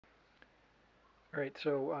Alright,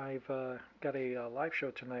 so I've got a live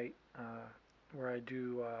show tonight where I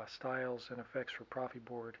do styles and effects for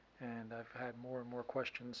Proffieboard, and I've had more and more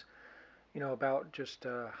questions, about just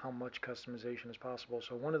how much customization is possible.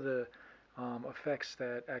 So one of the effects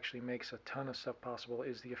that actually makes a ton of stuff possible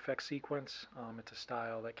is the EffectSequence. It's a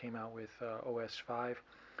style that came out with OS 5,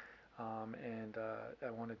 and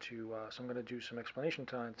I wanted to, so I'm going to do some explanation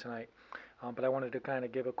tonight, but I wanted to kind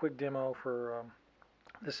of give a quick demo for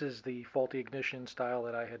this is the faulty ignition style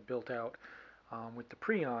that I had built out with the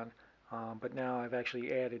preon, but now I've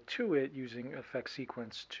actually added to it using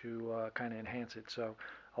EffectSequence to kind of enhance it. So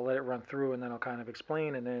I'll let it run through and then I'll kind of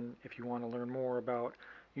explain, and then if you want to learn more about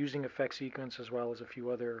using EffectSequence as well as a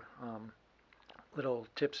few other little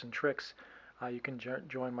tips and tricks, you can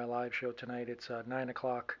join my live show tonight. It's 9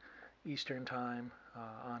 o'clock Eastern Time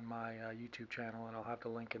on my YouTube channel, and I'll have the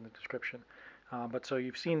link in the description. But so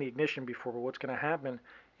you've seen the ignition before, but what's going to happen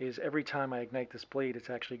is every time I ignite this blade, it's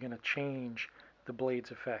actually going to change the blade's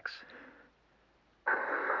effects.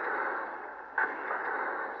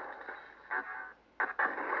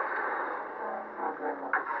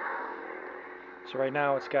 So right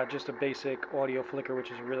now it's got just a basic audio flicker, which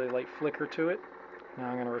is a really light flicker to it. Now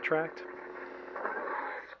I'm going to retract.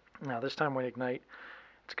 Now this time when I ignite,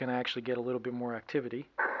 it's going to actually get a little bit more activity.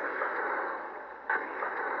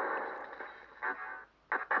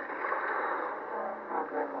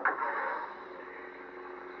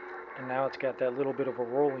 And now it's got that little bit of a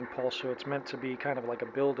rolling pulse, so it's meant to be kind of like a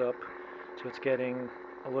build-up. So it's getting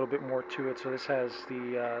a little bit more to it. So this has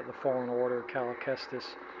the Fallen Order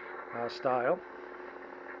Calakestis style.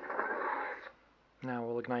 Now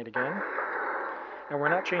we'll ignite again. And we're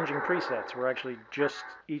not changing presets. We're actually just,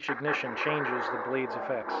 each ignition changes the blade's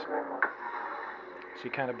effects. So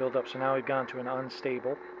you kind of build up. So now we've gone to an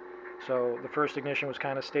unstable. So the first ignition was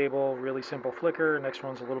kind of stable, really simple flicker. Next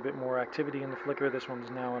one's a little bit more activity in the flicker. This one's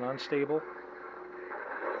now an unstable.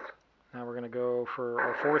 Now we're going to go for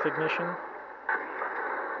our fourth ignition.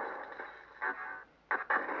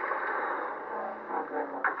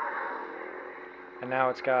 And now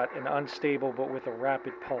it's got an unstable but with a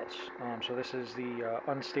rapid pulse. So this is the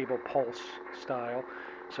unstable pulse style.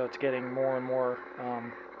 So it's getting more and more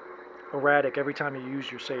erratic every time you use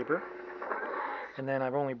your saber. And then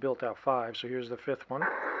I've only built out 5, so here's the 5th one.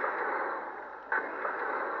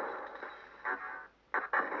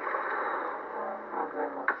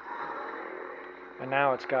 And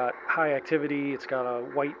now it's got high activity, it's got a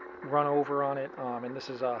white run over on it, and this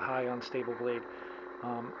is a high unstable blade.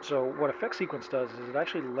 So what EffectSequence does is it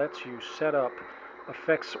actually lets you set up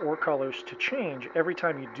effects or colors to change every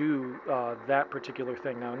time you do that particular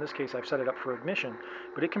thing. Now in this case I've set it up for ignition,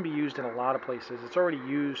 but it can be used in a lot of places. It's already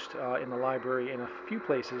used in the library in a few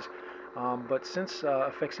places, but since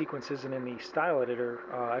EffectSequence isn't in the style editor,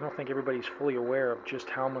 I don't think everybody's fully aware of just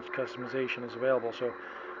how much customization is available. So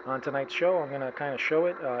on tonight's show I'm going to kind of show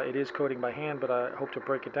it. It is coding by hand, but I hope to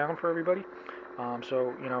break it down for everybody.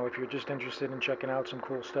 So if you're just interested in checking out some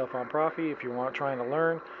cool stuff on Proffi, if you're trying to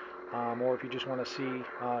learn, or if you just want to see,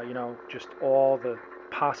 just all the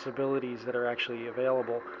possibilities that are actually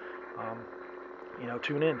available,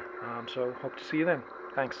 tune in. So hope to see you then.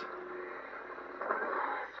 Thanks.